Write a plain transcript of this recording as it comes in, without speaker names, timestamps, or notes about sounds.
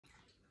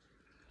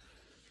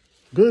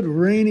Good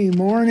rainy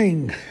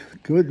morning.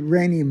 Good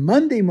rainy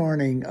Monday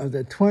morning of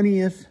the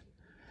 20th.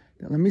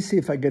 Let me see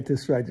if I get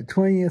this right. The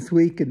 20th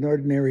week in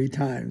Ordinary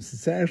Times.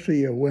 It's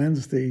actually a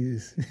Wednesday,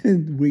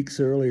 weeks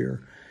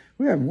earlier.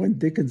 We have one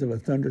dickens of a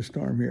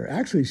thunderstorm here.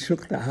 Actually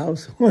shook the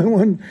house.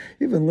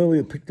 Even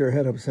Lily picked her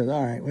head up and said,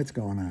 all right, what's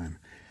going on?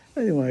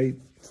 Anyway,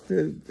 it's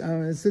the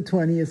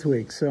 20th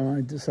week, so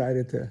I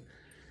decided to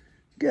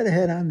get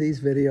ahead on these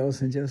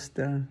videos and just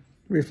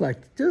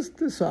reflect. Just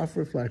a soft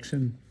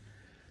reflection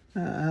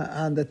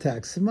on the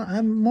text.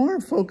 I'm more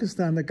focused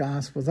on the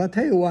Gospels. I'll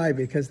tell you why,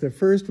 because the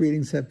first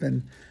readings have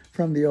been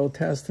from the Old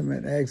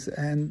Testament,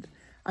 and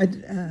I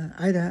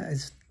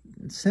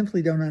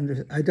simply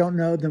I don't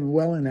know them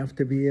well enough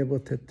to be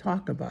able to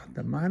talk about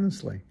them,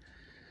 honestly.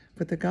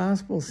 But the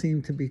Gospels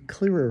seem to be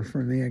clearer for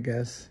me, I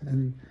guess,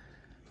 and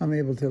I'm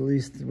able to at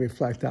least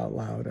reflect out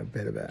loud a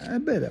bit of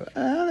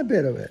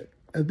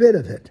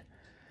it.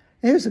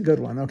 Here's a good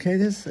one, okay?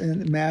 This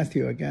in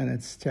Matthew, again,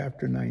 it's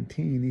chapter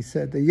 19. He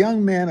said, the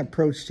young man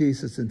approached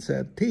Jesus and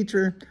said,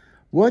 Teacher,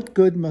 what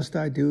good must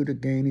I do to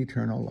gain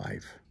eternal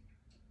life?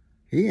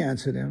 He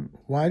answered him,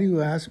 why do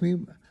you ask me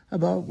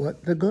about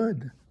what the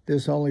good?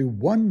 There's only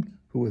one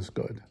who is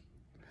good.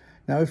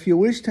 Now, if you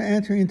wish to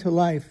enter into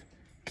life,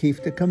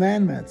 keep the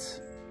commandments.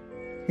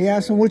 He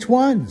asked him, which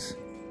ones?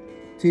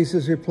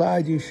 Jesus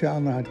replied, you shall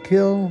not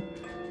kill,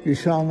 you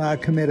shall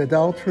not commit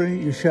adultery,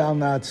 you shall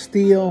not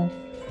steal,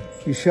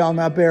 you shall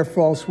not bear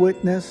false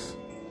witness.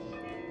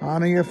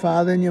 Honor your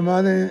father and your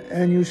mother,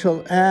 and you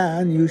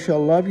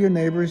shall love your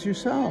neighbor as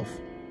yourself.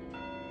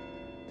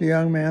 The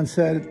young man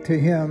said to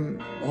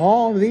him,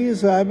 all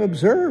these I've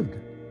observed.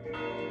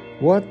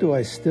 What do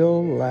I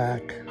still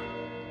lack?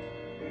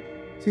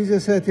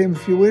 Jesus said to him,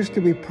 if you wish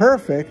to be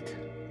perfect,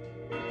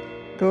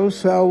 go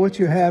sell what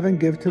you have and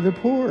give to the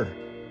poor,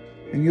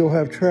 and you'll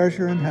have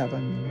treasure in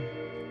heaven.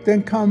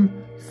 Then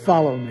come,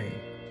 follow me.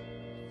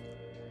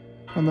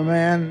 When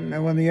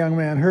the young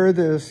man heard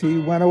this, he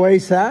went away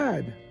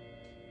sad,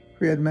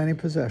 for he had many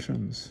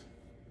possessions.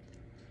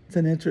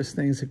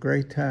 It's a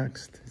great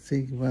text.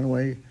 See, he went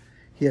away,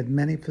 he had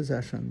many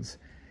possessions.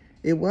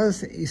 It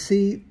was, you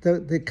see,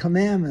 the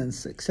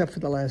commandments, except for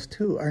the last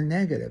two, are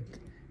negative.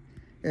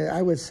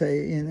 I would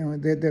say,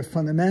 they're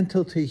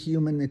fundamental to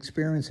human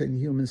experience and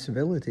human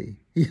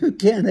civility. You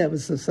can't have a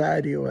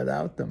society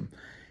without them.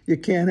 You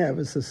can't have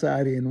a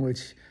society in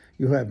which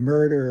you have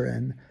murder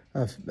and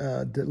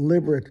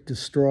deliberate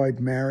destroyed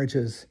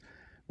marriages,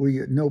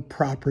 where no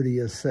property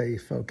is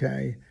safe,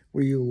 okay?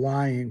 Where you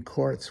lie in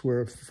courts,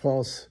 where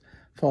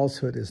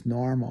falsehood is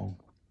normal,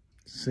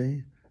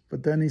 see?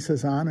 But then he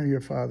says, honor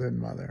your father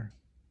and mother,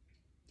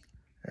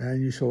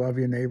 and you shall love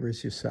your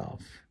neighbors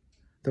yourself.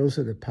 Those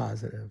are the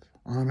positive,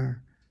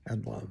 honor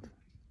and love,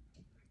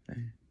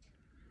 okay?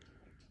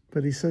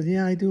 But he says,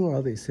 yeah, I do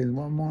all these things.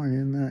 One more,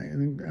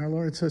 and our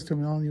Lord says to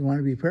me, oh, you want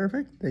to be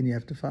perfect? Then you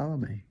have to follow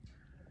me,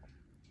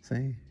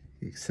 see?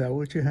 You sell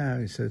what you have.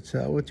 He said,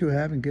 sell what you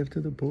have and give to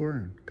the poor,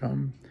 and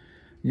come,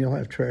 and you'll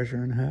have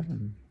treasure in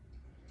heaven.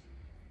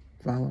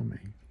 Follow me.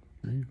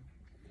 Right?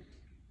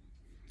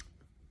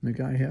 The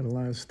guy had a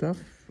lot of stuff,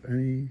 and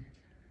he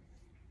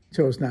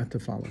chose not to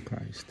follow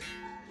Christ.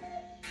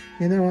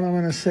 You know, and I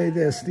want to say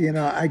this,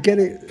 I get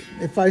it.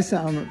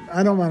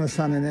 I don't want to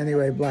sound in any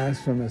way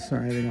blasphemous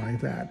or anything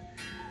like that.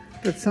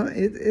 But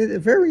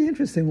it's very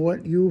interesting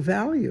what you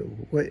value,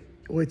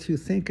 what you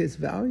think is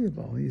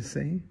valuable, you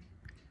see.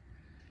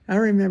 I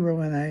remember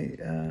when I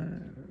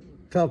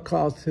felt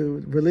called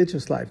to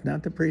religious life,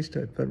 not the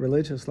priesthood, but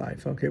religious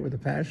life, okay, with the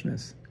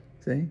Passionists,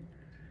 see?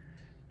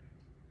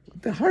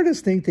 The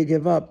hardest thing to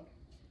give up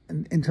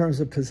in terms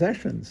of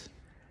possessions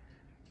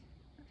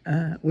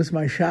was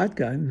my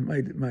shotgun,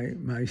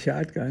 my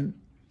shotgun,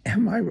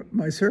 and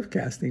my surf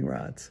casting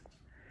rods.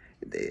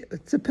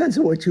 It depends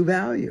on what you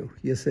value,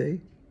 you see.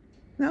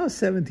 Now I was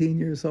 17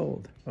 years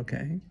old,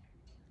 okay?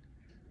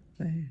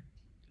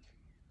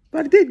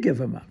 But I did give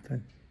them up.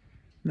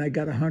 And I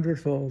got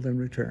 100-fold in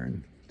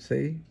return,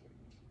 see?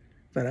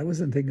 But I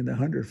wasn't thinking the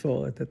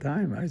 100-fold at the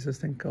time. I was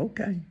just thinking,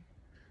 okay.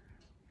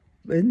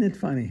 But isn't it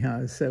funny how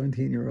a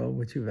 17-year-old,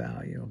 what you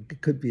value?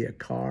 It could be a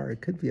car,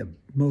 it could be a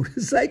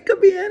motorcycle, it could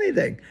be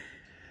anything.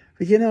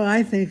 But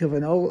I think of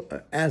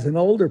as an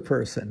older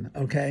person,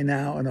 okay,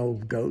 now an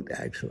old goat,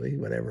 actually,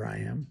 whatever I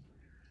am.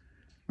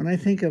 When I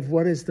think of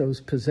what is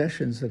those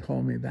possessions that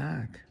hold me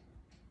back,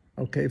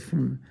 okay,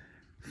 from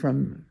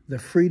the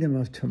freedom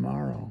of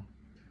tomorrow,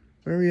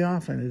 very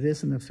often it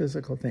isn't a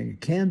physical thing.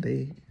 It can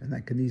be, and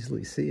I can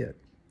easily see it.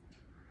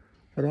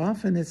 But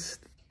often it's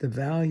the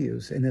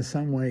values, and in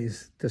some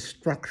ways, the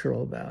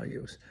structural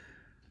values,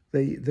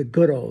 the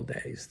good old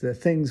days, the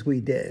things we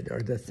did,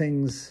 or the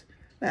things,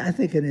 I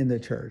think in the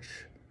church,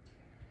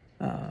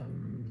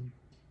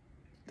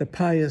 the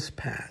pious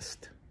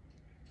past.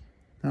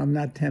 Now, I'm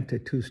not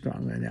tempted too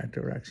strongly in that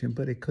direction,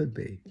 but it could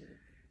be.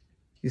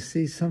 You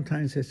see,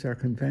 sometimes it's our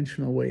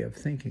conventional way of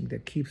thinking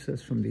that keeps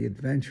us from the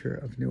adventure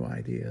of new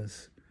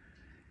ideas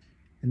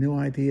and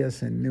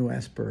new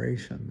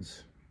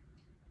aspirations.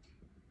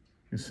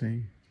 You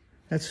see,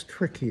 that's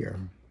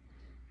trickier.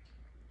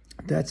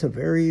 That's a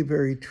very,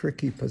 very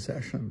tricky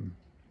possession.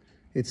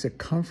 It's a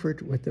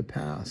comfort with the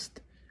past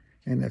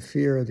and a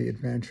fear of the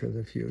adventure of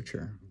the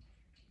future.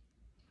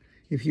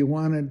 If you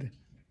wanted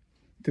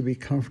to be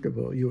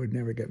comfortable, you would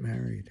never get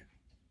married.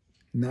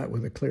 Not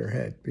with a clear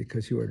head,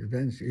 because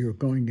you're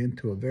going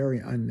into a very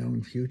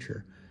unknown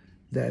future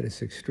that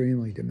is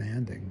extremely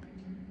demanding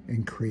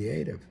and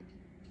creative,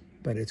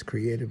 but it's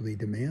creatively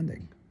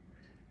demanding.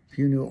 If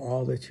you knew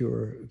all that you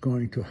were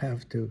going to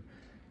have to,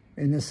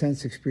 in a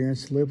sense,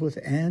 experience, live with,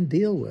 and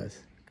deal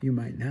with, you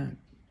might not.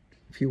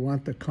 If you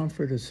want the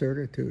comfort of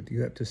certitude,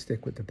 you have to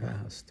stick with the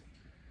past.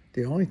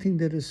 The only thing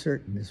that is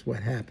certain is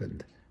what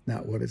happened,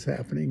 not what is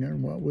happening or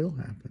what will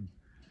happen.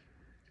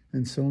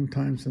 And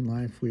sometimes in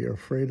life we are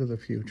afraid of the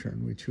future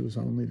and we choose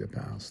only the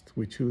past.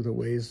 We choose the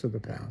ways of the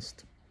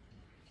past.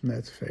 And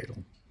that's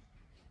fatal.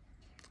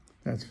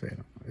 That's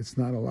fatal. It's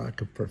not a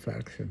lack of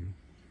perfection,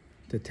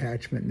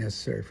 detachment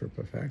necessary for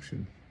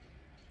perfection.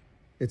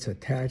 It's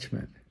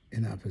attachment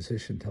in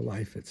opposition to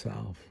life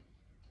itself.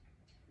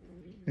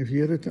 If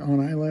you had when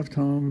I left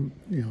home,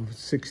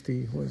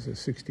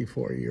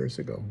 64 years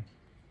ago,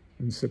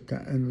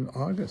 in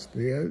August,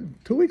 2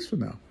 weeks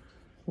from now,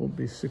 will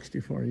be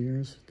 64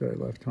 years that I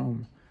left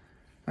home.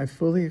 I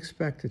fully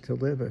expected to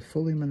live a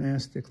fully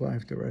monastic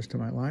life the rest of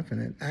my life,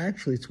 and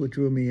it's what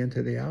drew me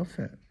into the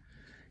outfit.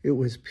 It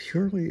was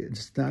purely,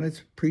 it's not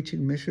its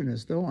preaching mission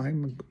as though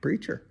I'm a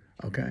preacher,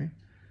 okay?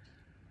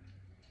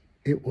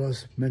 It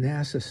was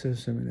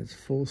monasticism in its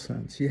full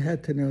sense. You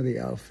had to know the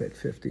outfit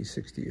 50,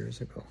 60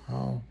 years ago,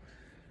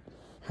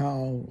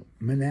 how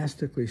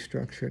monastically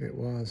structured it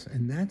was,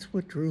 and that's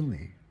what drew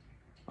me.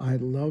 I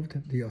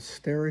loved the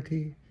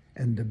austerity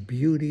and the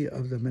beauty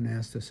of the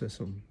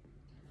monasticism.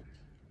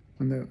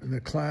 And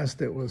the class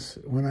that was,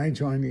 when I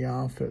joined the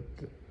outfit,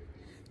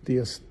 the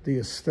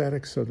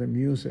aesthetics of the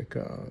music,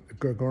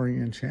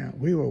 Gregorian chant,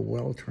 we were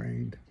well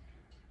trained.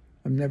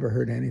 I've never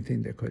heard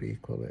anything that could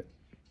equal it,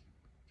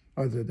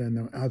 other than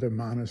the other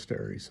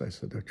monasteries. I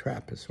said the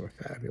Trappists were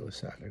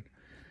fabulous at it.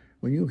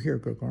 When you hear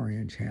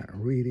Gregorian chant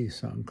really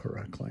sung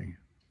correctly,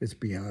 it's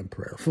beyond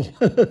prayerful.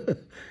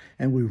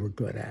 And we were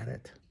good at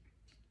it.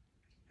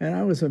 And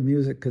I was a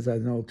music, because I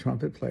was an old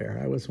trumpet player,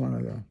 I was one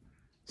of the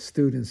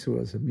students who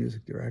was a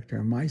music director.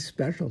 And my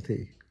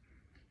specialty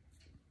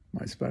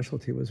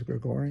was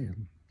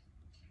Gregorian.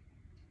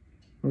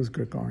 It was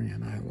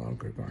Gregorian. I love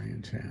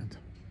Gregorian chant.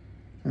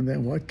 And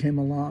then what came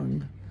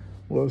along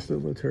was the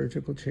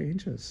liturgical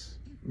changes.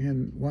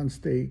 And once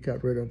they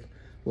got rid of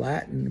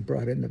Latin and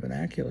brought in the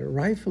vernacular,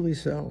 rightfully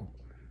so,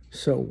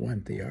 so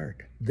went the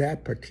art.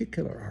 That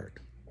particular art,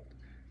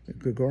 the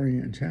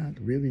Gregorian chant,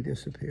 really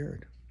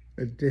disappeared.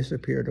 It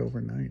disappeared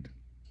overnight.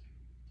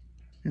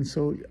 And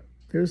so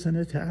there's an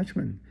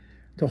attachment.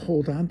 To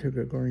hold on to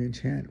Gregorian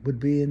chant would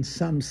be in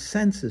some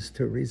senses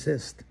to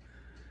resist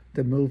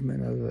the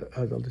movement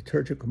of the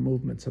liturgical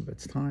movements of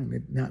its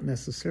time. Not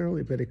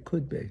necessarily, but it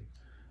could be.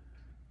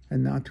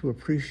 And not to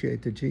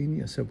appreciate the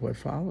genius of what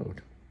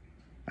followed.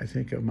 I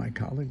think of my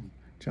colleague,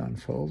 John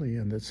Foley,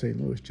 and the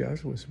St. Louis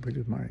Jesuits who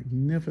produced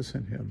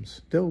magnificent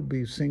hymns. They'll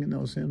be singing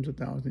those hymns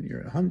 1,000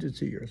 years,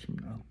 hundreds of years from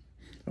now,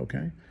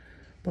 okay?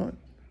 But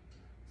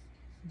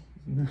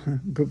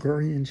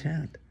Gregorian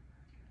chant,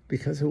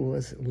 because it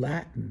was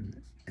Latin,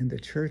 and the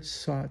church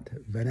sought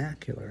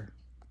vernacular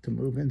to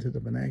move into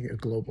the vernacular,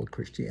 global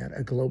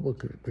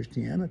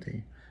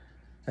Christianity,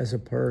 as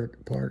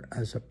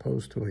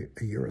opposed to a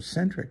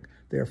Eurocentric,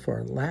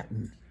 therefore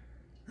Latin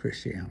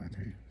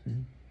Christianity. See?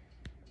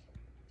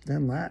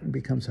 Then Latin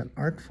becomes an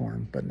art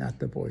form, but not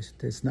the voice.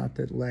 It's not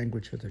the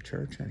language of the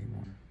church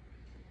anymore.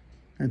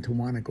 And to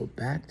want to go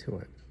back to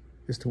it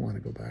is to want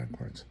to go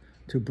backwards.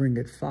 To bring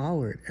it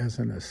forward as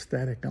an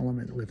aesthetic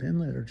element within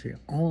liturgy,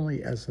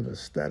 only as an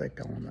aesthetic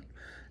element,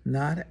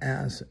 not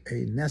as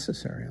a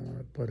necessary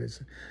element, but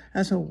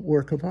as a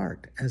work of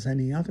art, as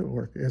any other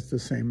work. It's the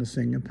same as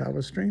singing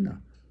Palestrina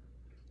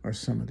or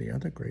some of the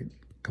other great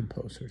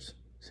composers,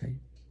 see?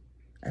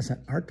 As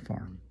an art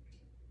form.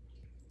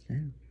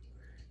 Okay?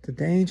 The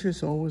danger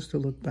is always to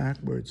look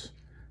backwards,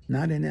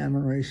 not in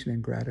admiration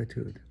and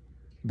gratitude,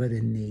 but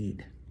in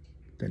need.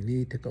 The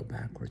need to go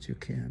backwards, you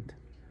can't.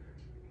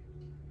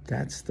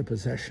 That's the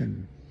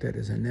possession that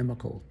is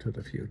inimical to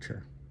the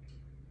future.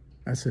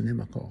 That's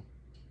inimical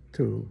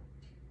to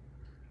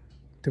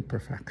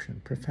perfection.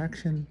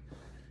 Perfection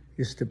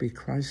is to be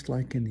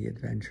Christ-like in the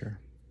adventure.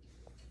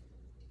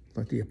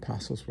 Like the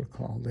apostles were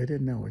called. They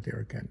didn't know what they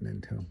were getting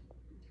into,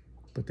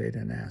 but they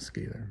didn't ask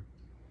either.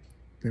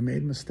 They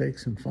made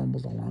mistakes and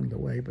fumbled along the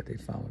way, but they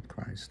followed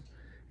Christ.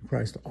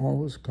 Christ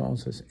always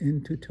calls us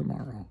into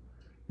tomorrow,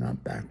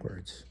 not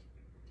backwards.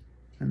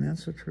 And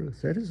that's the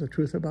truth. That is the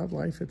truth about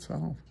life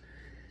itself.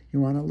 You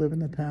want to live in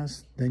the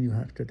past, then you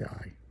have to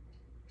die.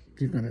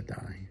 You're going to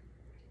die.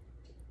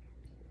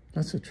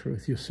 That's the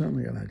truth. You're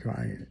certainly going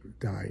to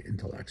die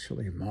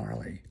intellectually and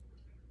morally.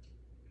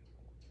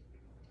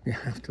 You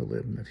have to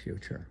live in the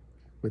future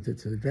with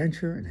its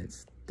adventure and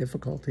its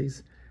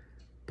difficulties,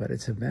 but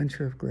it's a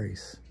venture of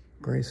grace.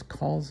 Grace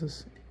calls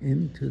us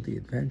into the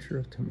adventure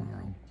of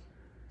tomorrow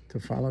to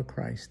follow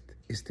Christ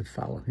is to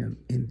follow him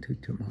into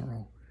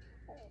tomorrow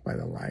by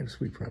the lives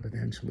we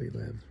providentially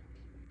live.